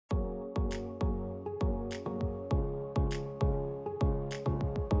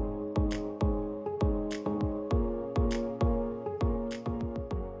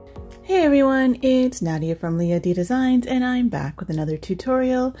Hey everyone, it's Nadia from LiaDia Designs and I'm back with another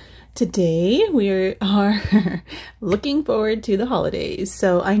tutorial. Today we are looking forward to the holidays.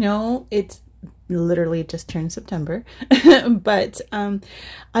 So I know it's literally just turned September, but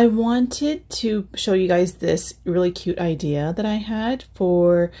I wanted to show you guys this really cute idea that I had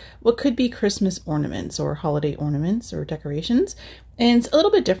for what could be Christmas ornaments or holiday ornaments or decorations. And it's a little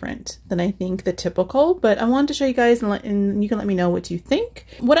bit different than I think the typical, but I wanted to show you guys and you can let me know what you think.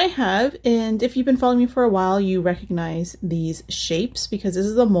 What I have, and if you've been following me for a while, you recognize these shapes because this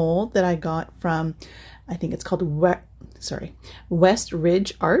is a mold that I got from, I think it's called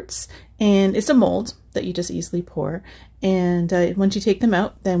Westridge Arts, and it's a mold that you just easily pour. And once you take them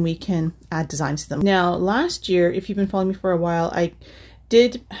out, then we can add designs to them. Now, last year, if you've been following me for a while, I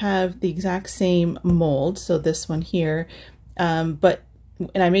did have the exact same mold, so this one here, and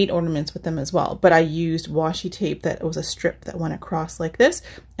I made ornaments with them as well, but I used washi tape that was a strip that went across like this,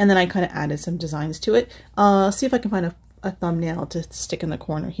 and then I kind of added some designs to it. I'll see if I can find a thumbnail to stick in the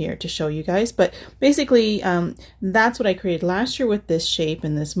corner here to show you guys, but basically that's what I created last year with this shape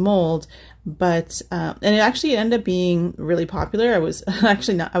and this mold. But and it actually ended up being really popular. I was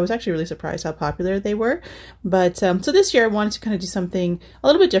actually really surprised how popular they were. But so this year I wanted to kind of do something a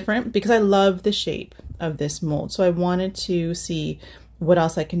little bit different because I love the shape of this mold, so I wanted to see what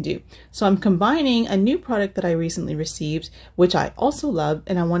else I can do. So I'm combining a new product that I recently received, which I also love,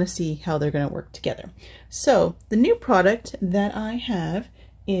 and I want to see how they're going to work together. So the new product that I have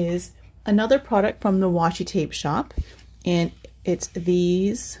is another product from the Washi Tape shop, and it's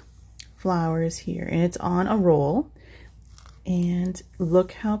these flowers here, and it's on a roll, and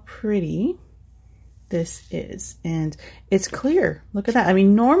look how pretty this is. And it's clear. Look at that. I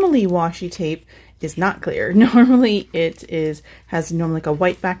mean, normally washi tape is not clear. Normally it has like a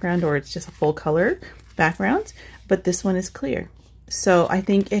white background, or it's just a full color background, but this one is clear. So I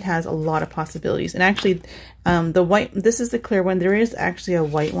think it has a lot of possibilities. And actually the white, this is the clear one. There is actually a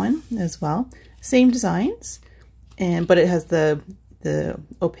white one as well. Same designs, but it has the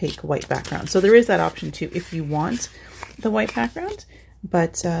opaque white background. So there is that option too if you want the white background.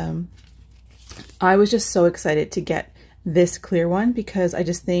 But I was just so excited to get this clear one because I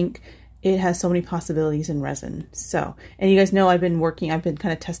just think it has so many possibilities in resin. So, and you guys know I've been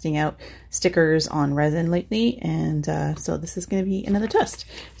kind of testing out stickers on resin lately, and so this is going to be another test.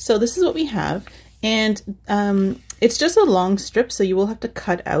 So this is what we have, and it's just a long strip, so you will have to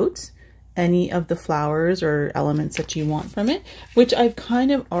cut out any of the flowers or elements that you want from it, which I've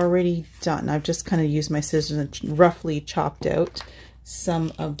kind of already done. I've just kind of used my scissors and roughly chopped out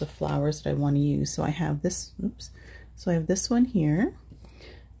some of the flowers that I want to use. So I have this, so I have this one here,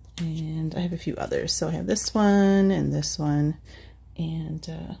 and I have a few others. So I have this one, and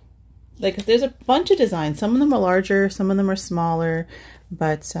like there's a bunch of designs. Some of them are larger, some of them are smaller,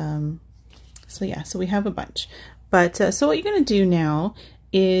 but so yeah, so we have a bunch. But so what you're gonna do now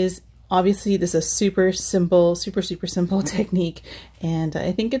is, obviously this is a super simple technique, and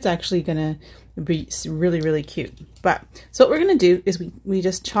I think it's actually gonna be really cute. But so what we're gonna do is we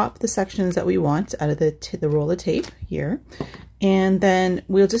just chop the sections that we want out of the roll of tape here, and then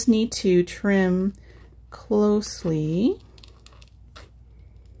we'll just need to trim closely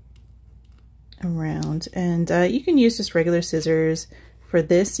around. And you can use just regular scissors for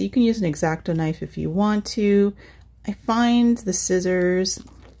this. You can use an X-Acto knife if you want to. I find the scissors,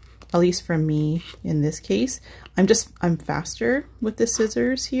 at least for me in this case, I'm faster with the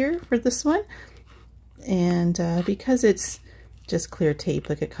scissors here for this one, and because it's just clear tape,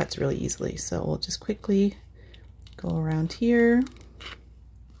 like it cuts really easily. So we'll just quickly go around here.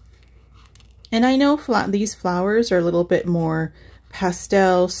 And I know these flowers are a little bit more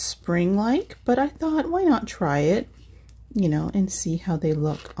pastel spring-like, but I thought, why not try it, you know, and see how they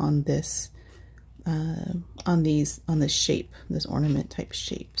look on this on this shape, this ornament type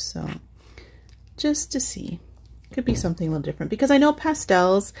shape. So just to see, could be something a little different, because I know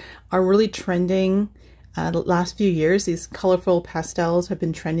pastels are really trending the last few years. These colorful pastels have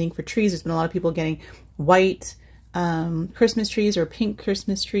been trending for trees. There's been a lot of people getting white Christmas trees or pink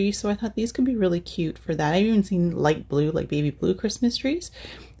Christmas trees, so I thought these could be really cute for that. I've even seen light blue, like baby blue Christmas trees.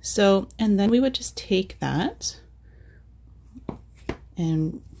 So, and then we would just take that,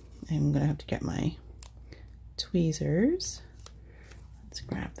 and I'm gonna have to get my tweezers. Let's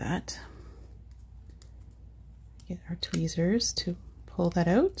grab that. Get our tweezers to pull that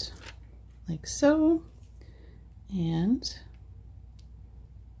out like so, and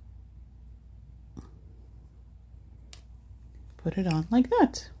put it on like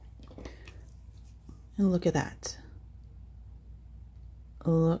that. And look at that.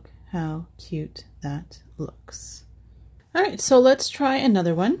 Look how cute that looks. All right, so let's try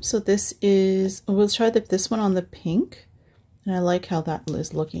another one. So this is, we'll try this one on the pink. And I like how that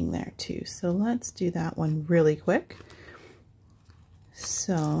is looking there too. So let's do that one really quick.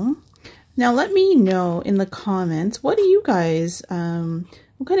 So now let me know in the comments, what do you guys,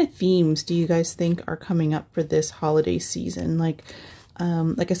 what kind of themes do you guys think are coming up for this holiday season? Like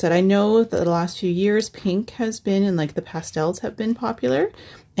I said, I know that the last few years pink has been, and like the pastels have been popular.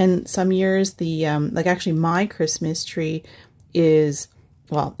 And some years the, like actually my Christmas tree is,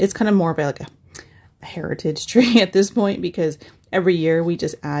 well, it's kind of more of like a heritage tree at this point, because every year we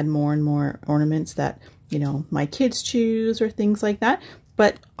just add more and more ornaments that, you know, my kids choose or things like that.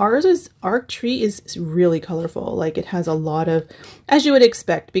 But our tree is really colorful. Like it has a lot of, as you would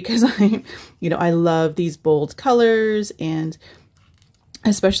expect, because I love these bold colors, and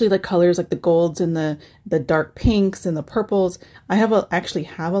especially the colors like the golds and the dark pinks and the purples. I actually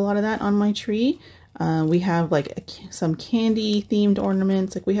have a lot of that on my tree. We have like some candy themed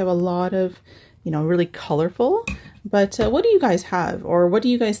ornaments. Like we have a lot of, really colorful. But what do you guys have, or what do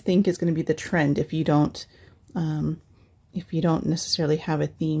you guys think is going to be the trend if you don't necessarily have a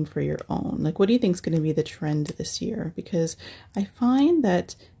theme for your own? Like, what do you think is going to be the trend this year? Because I find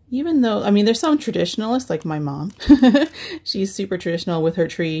that even though, there's some traditionalists like my mom, she's super traditional with her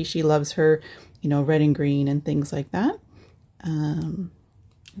tree. She loves her, red and green and things like that.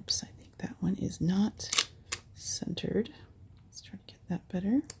 Oops, I think that one is not centered. Let's try to get that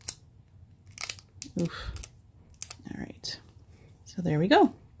better. Oof. All right. So there we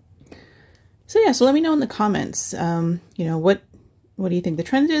go. So yeah, so let me know in the comments, what do you think the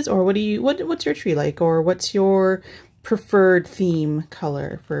trend is, or what's your tree like, or what's your preferred theme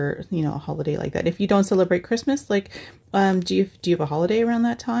color for, a holiday like that? If you don't celebrate Christmas, like, do you have a holiday around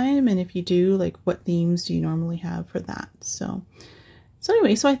that time? And if you do, like, what themes do you normally have for that? So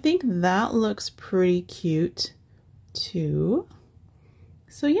anyway, so I think that looks pretty cute too.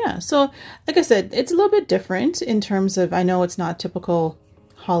 So yeah, so like I said, it's a little bit different in terms of, I know it's not typical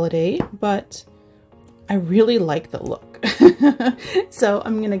holiday, but I really like the look. So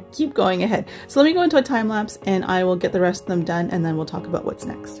I'm gonna keep going ahead. So let me go into a time lapse and I will get the rest of them done, and then we'll talk about what's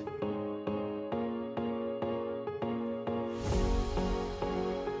next.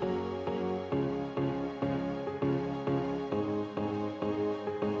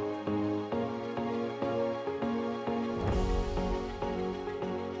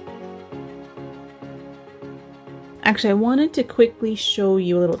 Actually, I wanted to quickly show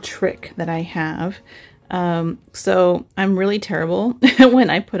you a little trick that I have. So I'm really terrible when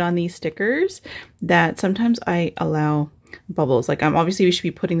I put on these stickers, that sometimes I allow bubbles. Like obviously we should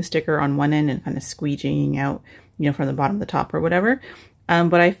be putting the sticker on one end and kind of squeegeeing out, from the bottom to the top or whatever.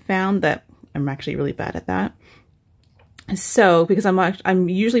 But I found that I'm actually really bad at that. So because I'm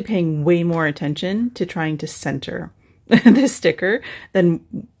usually paying way more attention to trying to center this sticker than,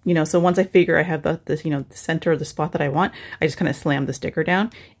 so once I figure I have the center of the spot that I want, I just kind of slam the sticker down,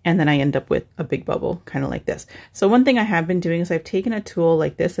 and then I end up with a big bubble kind of like this. So one thing I have been doing is I've taken a tool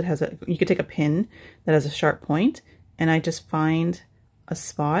like this that has you could take a pin that has a sharp point, and I just find a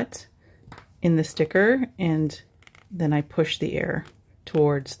spot in the sticker, and then I push the air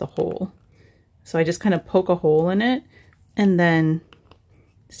towards the hole. So I just kind of poke a hole in it and then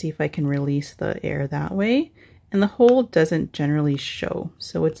see if I can release the air that way. And the hole doesn't generally show,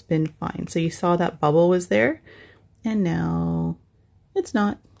 so it's been fine. So you saw that bubble was there, and now it's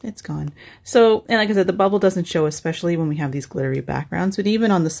not, it's gone. So, and like I said, the bubble doesn't show, especially when we have these glittery backgrounds, but even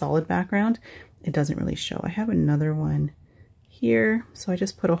on the solid background, it doesn't really show. I have another one here, so I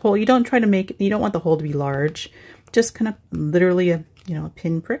just put a hole. You don't try to make it, you don't want the hole to be large, just kind of literally a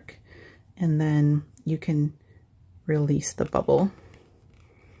pin prick, and then you can release the bubble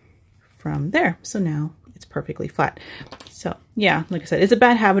from there. So now it's perfectly flat. So yeah, like I said, it's a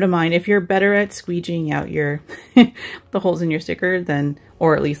bad habit of mine. If you're better at squeegeeing out your the holes in your sticker, then,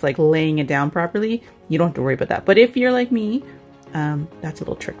 or at least like laying it down properly, you don't have to worry about that. But if you're like me, that's a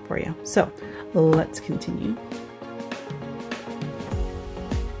little trick for you. So let's continue.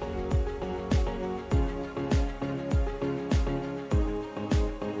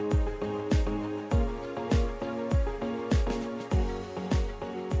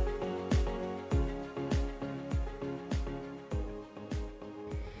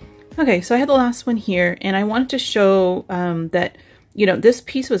 Okay, so I had the last one here, and I wanted to show that, this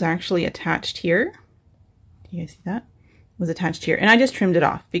piece was actually attached here. Do you guys see that? It was attached here, and I just trimmed it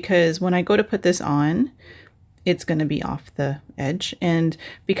off because when I go to put this on, it's going to be off the edge. And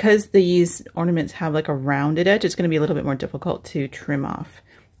because these ornaments have like a rounded edge, it's going to be a little bit more difficult to trim off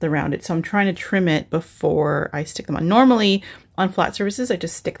the rounded. So I'm trying to trim it before I stick them on. Normally on flat surfaces, I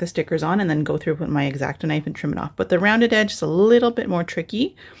just stick the stickers on and then go through with my X-Acto knife and trim it off. But the rounded edge is a little bit more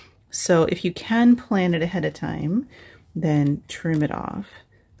tricky. So if you can plan it ahead of time, then trim it off.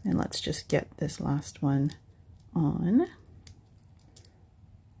 And let's just get this last one on.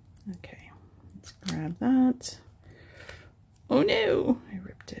 Okay, let's grab that. Oh no, I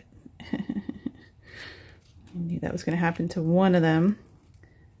ripped it. I knew that was going to happen to one of them.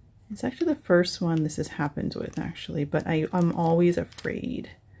 It's actually the first one this has happened with, actually, but I'm always afraid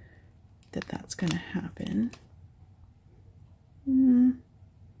that that's going to happen.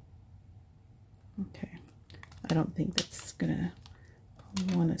 Okay, I don't think that's going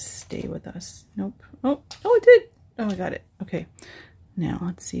to want to stay with us. Nope. Oh, it did. Oh, I got it. Okay, now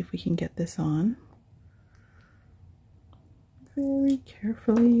let's see if we can get this on. Very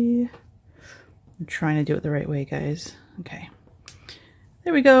carefully. I'm trying to do it the right way, guys. Okay.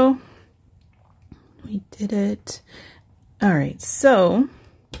 There we go. We did it. All right, so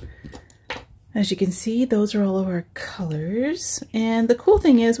as you can see, those are all of our colors. And the cool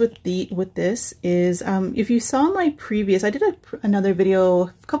thing is with this is, if you saw my previous, I did another video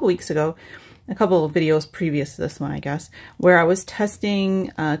a couple weeks ago, a couple of videos previous to this one, I guess, where I was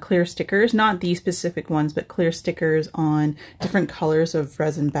testing clear stickers, not these specific ones, but clear stickers on different colors of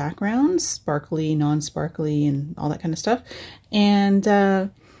resin backgrounds, sparkly, non-sparkly, and all that kind of stuff. And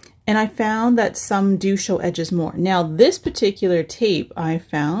I found that some do show edges more. Now, this particular tape I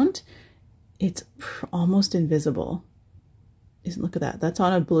found, it's almost invisible. Look at that, that's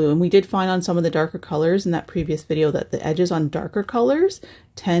on a blue. And we did find on some of the darker colors in that previous video that the edges on darker colors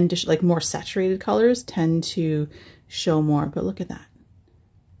tend to, like more saturated colors, tend to show more. But look at that.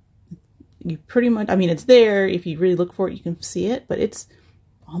 You pretty much, I mean, it's there. If you really look for it, you can see it, but it's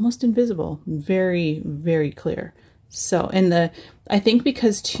almost invisible. Very, very clear. So, and I think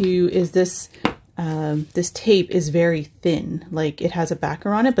because too, is this, this tape is very thin, like it has a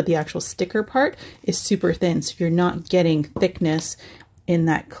backer on it, but the actual sticker part is super thin. So you're not getting thickness in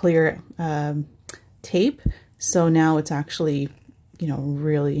that clear tape. So now it's actually, you know,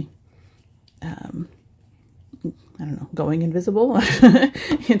 really, I don't know, going invisible.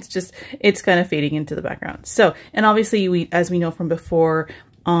 it's kind of fading into the background. So, and obviously as we know from before,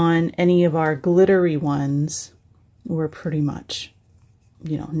 on any of our glittery ones, we're pretty much,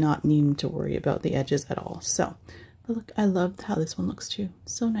 you know, not needing to worry about the edges at all. So, but look, I loved how this one looks too.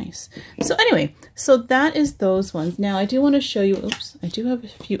 So nice. So anyway, so that is those ones. Now I do want to show you, oops, I do have a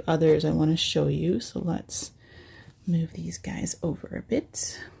few others I want to show you. So let's move these guys over a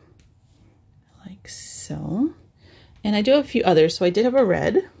bit, like so. And I do have a few others. So I did have a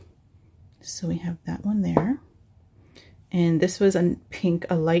red. So we have that one there. And this was a pink,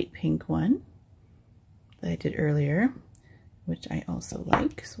 a light pink one that I did earlier, which I also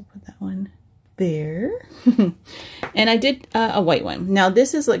like. So we'll put that one there. And I did a white one. Now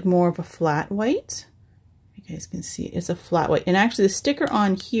this is like more of a flat white. You guys can see it's a flat white. And actually the sticker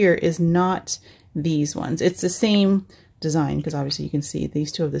on here is not these ones. It's the same design, because obviously you can see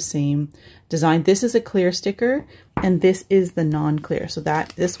these two have the same design. This is a clear sticker and this is the non-clear. So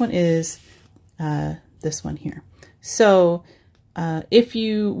this one is this one here. So if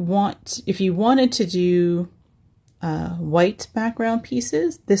you wanted to do white background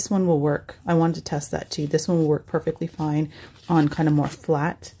pieces, this one will work. I wanted to test that too. This one will work perfectly fine on kind of more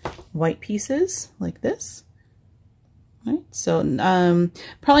flat white pieces like this. Right, so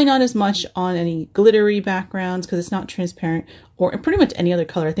probably not as much on any glittery backgrounds because it's not transparent, or pretty much any other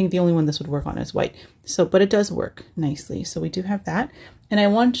color. I think the only one this would work on is white. So, but it does work nicely. So we do have that. And I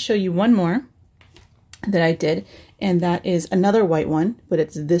want to show you one more that I did, and that is another white one, but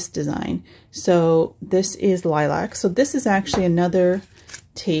it's this design. So this is lilac. So this is actually another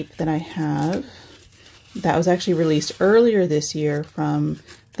tape that I have that was actually released earlier this year from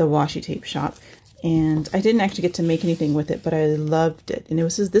the Washi Tape shop. And I didn't actually get to make anything with it, but I loved it. And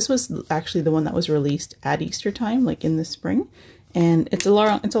this was actually the one that was released at Easter time, like in the spring. And it's a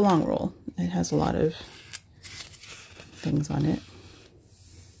long roll. It has a lot of things on it.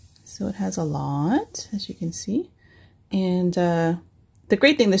 So it has a lot, as you can see. And the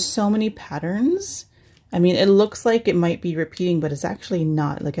great thing, there's so many patterns. I mean, it looks like it might be repeating, but it's actually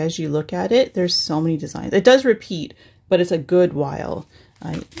not. Like, as you look at it, there's so many designs. It does repeat, but it's a good while.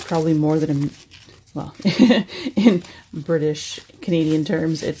 Probably more than well, in British Canadian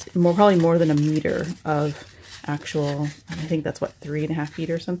terms, it's probably more than a meter of actual, I think that's what, 3.5 feet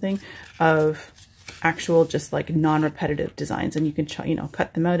or something of actual just like non-repetitive designs. And you can, you know,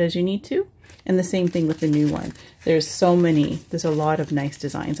 cut them out as you need to. And the same thing with the new one. There's a lot of nice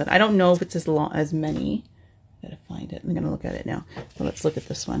designs. And I don't know if it's as many Gotta find it. I'm gonna look at it now. So let's look at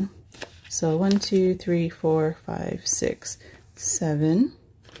this one. So 1, 2, 3, 4, 5, 6, 7.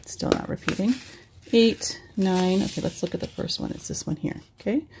 Still not repeating. 8, 9. Okay, let's look at the first one. It's this one here.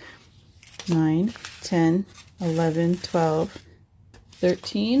 Okay. 9, 10, 11, 12,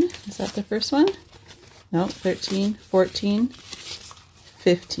 13. Is that the first one? No, 13, 14,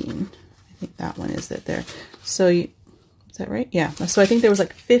 15. I think that one is it there. So is that right? Yeah. So I think there was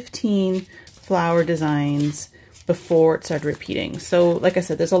like 15 flower designs before it started repeating. So like I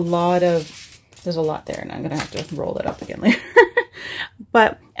said, there's a lot there, and I'm gonna have to roll it up again later.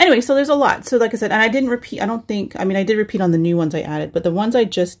 But anyway, so there's a lot. So like I said, and I didn't repeat, I don't think, I mean, I did repeat on the new ones I added, but the ones I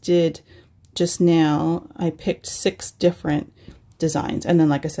just did just now, I picked 6 different designs. And then,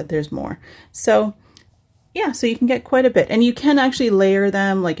 like I said, there's more. So yeah, so you can get quite a bit, and you can actually layer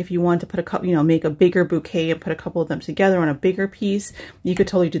them. Like if you want to put a couple, you know, make a bigger bouquet and put a couple of them together on a bigger piece, you could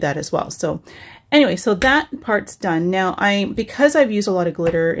totally do that as well. So anyway, so that part's done. Now because I've used a lot of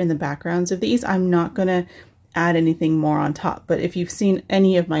glitter in the backgrounds of these, I'm not gonna add anything more on top. But if you've seen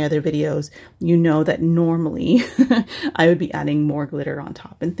any of my other videos, you know that normally I would be adding more glitter on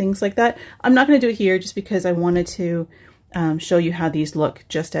top and things like that. I'm not gonna do it here just because I wanted to show you how these look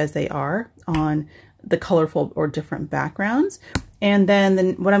just as they are on the colorful or different backgrounds. And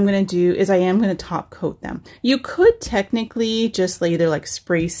then what I'm going to do is I am going to top coat them. You could technically just either like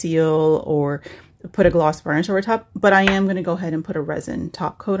spray seal or put a gloss varnish over top, but I am going to go ahead and put a resin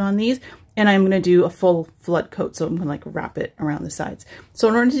top coat on these, and I'm going to do a full flood coat. So I'm going to like wrap it around the sides. So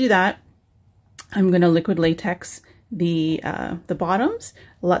in order to do that, I'm going to liquid latex the bottoms,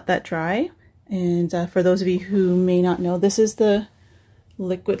 let that dry. And for those of you who may not know, this is the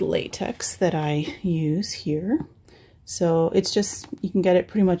liquid latex that I use here. So it's just, you can get it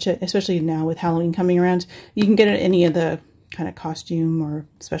pretty much at, especially now with Halloween coming around, you can get it at any of the kind of costume or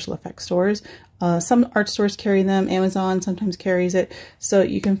special effects stores. Some art stores carry them, Amazon sometimes carries it. So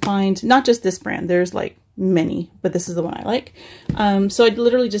you can find, not just this brand, there's like many, but this is the one I like. So I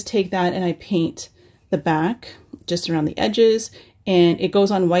literally just take that and I paint the back just around the edges, and it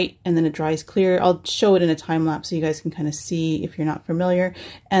goes on white and then it dries clear. I'll show it in a time lapse so you guys can kind of see if you're not familiar.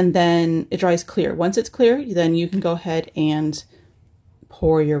 And then it dries clear. Once it's clear, then you can go ahead and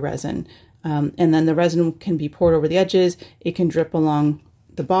pour your resin. And then the resin can be poured over the edges. It can drip along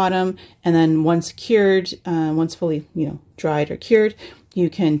the bottom. And then once cured, once fully, you know, dried or cured, you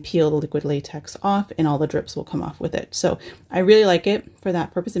can peel the liquid latex off and all the drips will come off with it. So I really like it for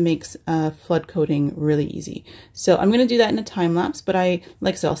that purpose. It makes flood coating really easy. So I'm going to do that in a time lapse, but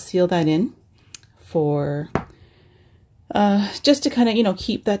like I said, I'll seal that in for just to kind of, you know,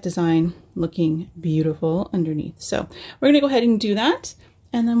 keep that design looking beautiful underneath. So we're going to go ahead and do that,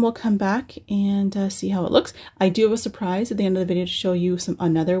 and then we'll come back and see how it looks. I do have a surprise at the end of the video to show you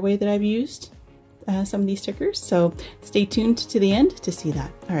another way that I've used some of these stickers. So stay tuned to the end to see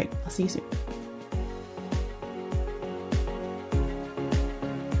that. All right, I'll see you soon.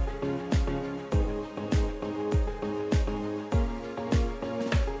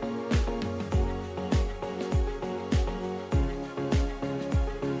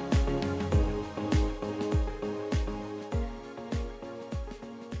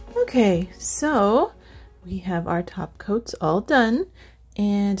 Okay, so we have our top coats all done,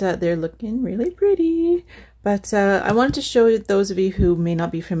 and they're looking really pretty. But I wanted to show those of you who may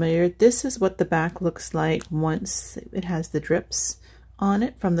not be familiar, this is what the back looks like once it has the drips on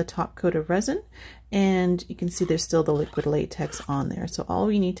it from the top coat of resin. And you can see there's still the liquid latex on there. So all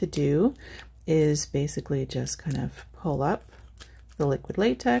we need to do is basically just kind of pull up the liquid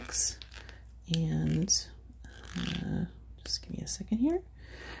latex, and just give me a second here.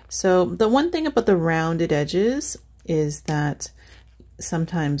 So the one thing about the rounded edges is that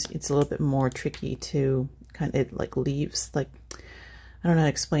sometimes it's a little bit more tricky to kind of, it like leaves, like, I don't know how to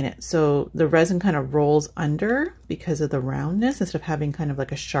explain it. So the resin kind of rolls under because of the roundness instead of having kind of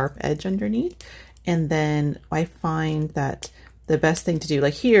like a sharp edge underneath. And then I find that the best thing to do,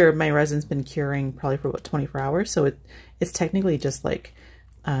 like here, my resin's been curing probably for about 24 hours. So it's technically just like,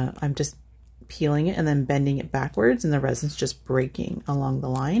 I'm just peeling it and then bending it backwards, and the resin's just breaking along the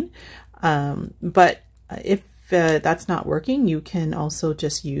line. But if that's not working, you can also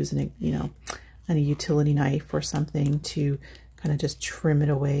just use a utility knife or something to kind of just trim it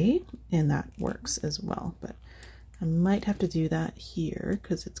away, and that works as well. But I might have to do that here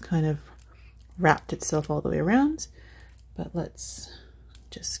because it's kind of wrapped itself all the way around. But let's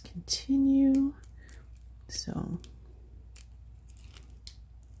just continue. So,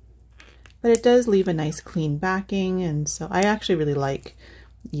 but it does leave a nice clean backing, and so I actually really like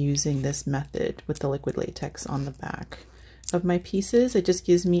using this method with the liquid latex on the back of my pieces. It just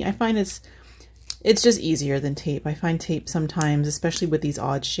gives me, I find it's it's just easier than tape. I find tape sometimes, especially with these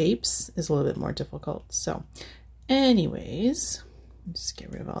odd shapes, is a little bit more difficult. So anyways, just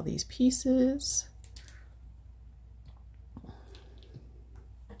get rid of all these pieces.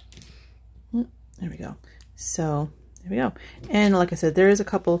 There we go. So there we go. And like I said, there is a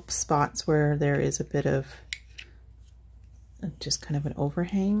couple of spots where there is a bit of just kind of an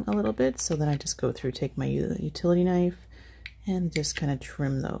overhang a little bit. So then I just go through, take my utility knife and just kind of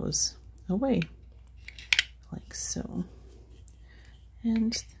trim those away like so.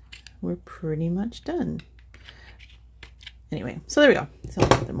 And we're pretty much done. Anyway, so there we go. So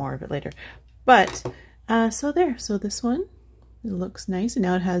I'll get more of it later. But so there, so this one, it looks nice. And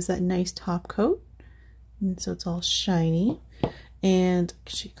now it has that nice top coat. And so it's all shiny. And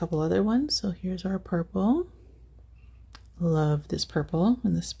a couple other ones. So here's our purple. Love this purple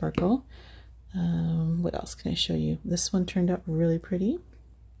and the sparkle. What else can I show you? This one turned out really pretty.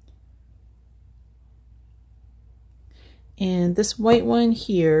 And this white one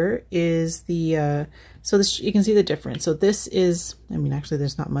here is the, so this, you can see the difference. So this is, I mean, actually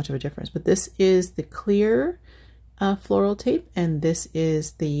there's not much of a difference, but this is the clear floral tape, and this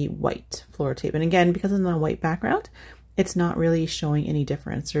is the white floral tape. And again, because it's on a white background, it's not really showing any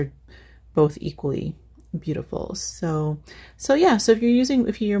difference. They're both equally beautiful. So yeah, so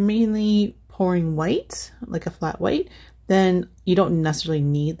if you're mainly pouring white, like a flat white, then you don't necessarily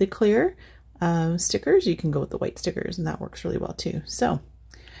need the clear stickers. You can go with the white stickers, and that works really well too. So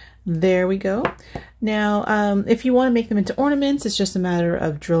there we go. Now, if you want to make them into ornaments, it's just a matter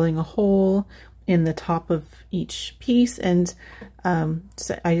of drilling a hole in the top of each piece, and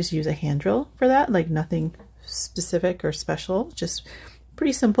so I just use a hand drill for that, like nothing specific or special, just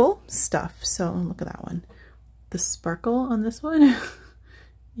pretty simple stuff. So look at that one, the sparkle on this one,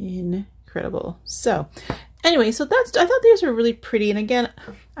 incredible. So anyway, so I thought these were really pretty, and again,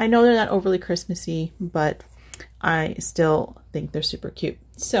 I know they're not overly Christmassy, but I still think they're super cute.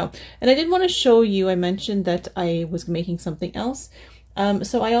 So, and I did want to show you, I mentioned that I was making something else.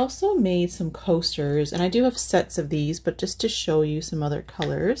 So I also made some coasters, and I do have sets of these, but just to show you some other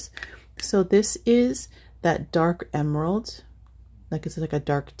colors. So this is that dark emerald, like it's like a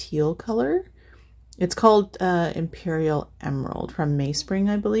dark teal color. It's called Imperial Emerald from Meyspring,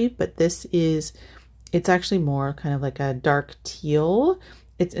 I believe, but this is, it's actually more kind of like a dark teal.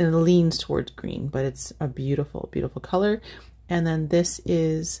 It leans towards green, but it's a beautiful, beautiful color. And then this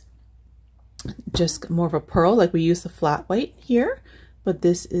is just more of a pearl, like we use the flat white here, but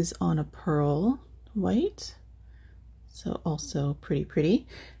this is on a pearl white. So also pretty, pretty.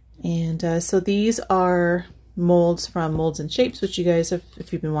 And so these are molds from Molds and Shapes, which you guys have,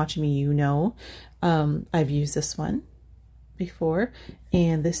 if you've been watching me, you know. I've used this one before,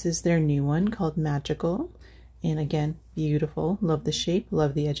 and this is their new one called Magical. And again, beautiful. Love the shape,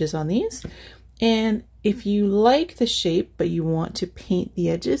 love the edges on these. And if you like the shape, but you want to paint the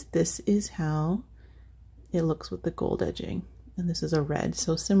edges, this is how it looks with the gold edging. And this is a red,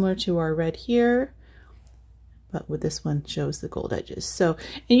 so similar to our red here, but with this one shows the gold edges. So,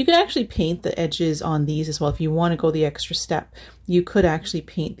 and you can actually paint the edges on these as well. If you want to go the extra step, you could actually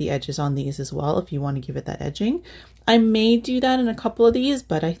paint the edges on these as well if you want to give it that edging. I may do that in a couple of these,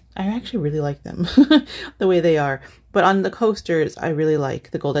 but I actually really like them the way they are. But on the coasters, I really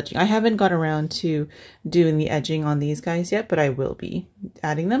like the gold edging. I haven't got around to doing the edging on these guys yet, but I will be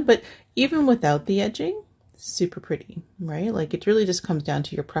adding them. But even without the edging, super pretty, right? Like it really just comes down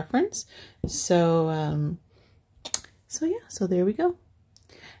to your preference. So, so yeah, so there we go.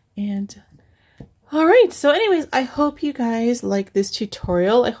 And all right, so anyways, I hope you guys like this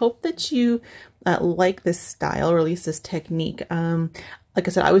tutorial. I hope that you like this style, or at least this technique. Like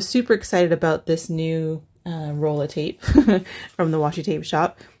I said, I was super excited about this new roll of tape from the Washi Tape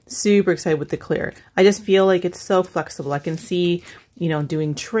shop. Super excited with the clear. I just feel like it's so flexible. I can see, you know,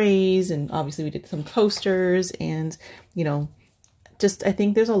 doing trays, and obviously we did some coasters, and, you know, just, I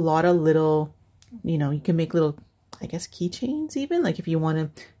think there's a lot of little, you know, you can make little, I guess, keychains even, like if you want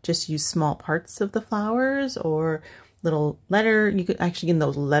to just use small parts of the flowers or little letter, you could actually, in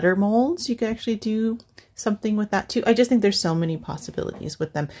those letter molds, you could actually do something with that too. I just think there's so many possibilities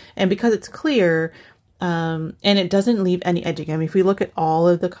with them. And because it's clear, and it doesn't leave any edging. I mean, if we look at all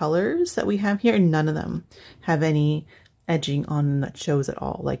of the colors that we have here, none of them have any edging on that shows at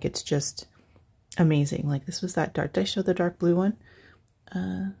all. Like, it's just amazing. Like, this was that dark, did I show the dark blue one?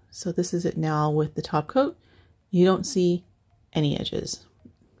 So this is it now with the top coat. You don't see any edges.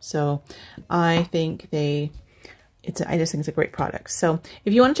 So I think I just think it's a great product. So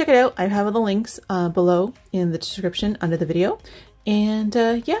if you want to check it out, I have all the links below in the description under the video. And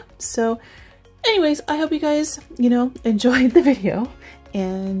yeah, so anyways, I hope you guys, you know, enjoyed the video,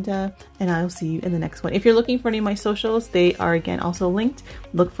 and I'll see you in the next one. If you're looking for any of my socials, they are again also linked.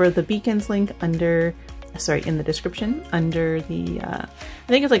 Look for the beacons link under, sorry, in the description under the, I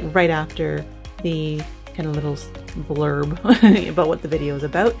think it's like right after the kind of little blurb about what the video is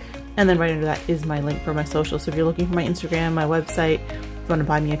about. And then right under that is my link for my social. So if you're looking for my Instagram, my website, if you want to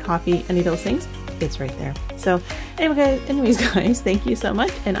buy me a coffee, any of those things, it's right there. So anyways guys, thank you so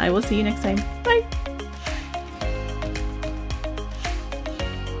much, and I will see you next time. Bye.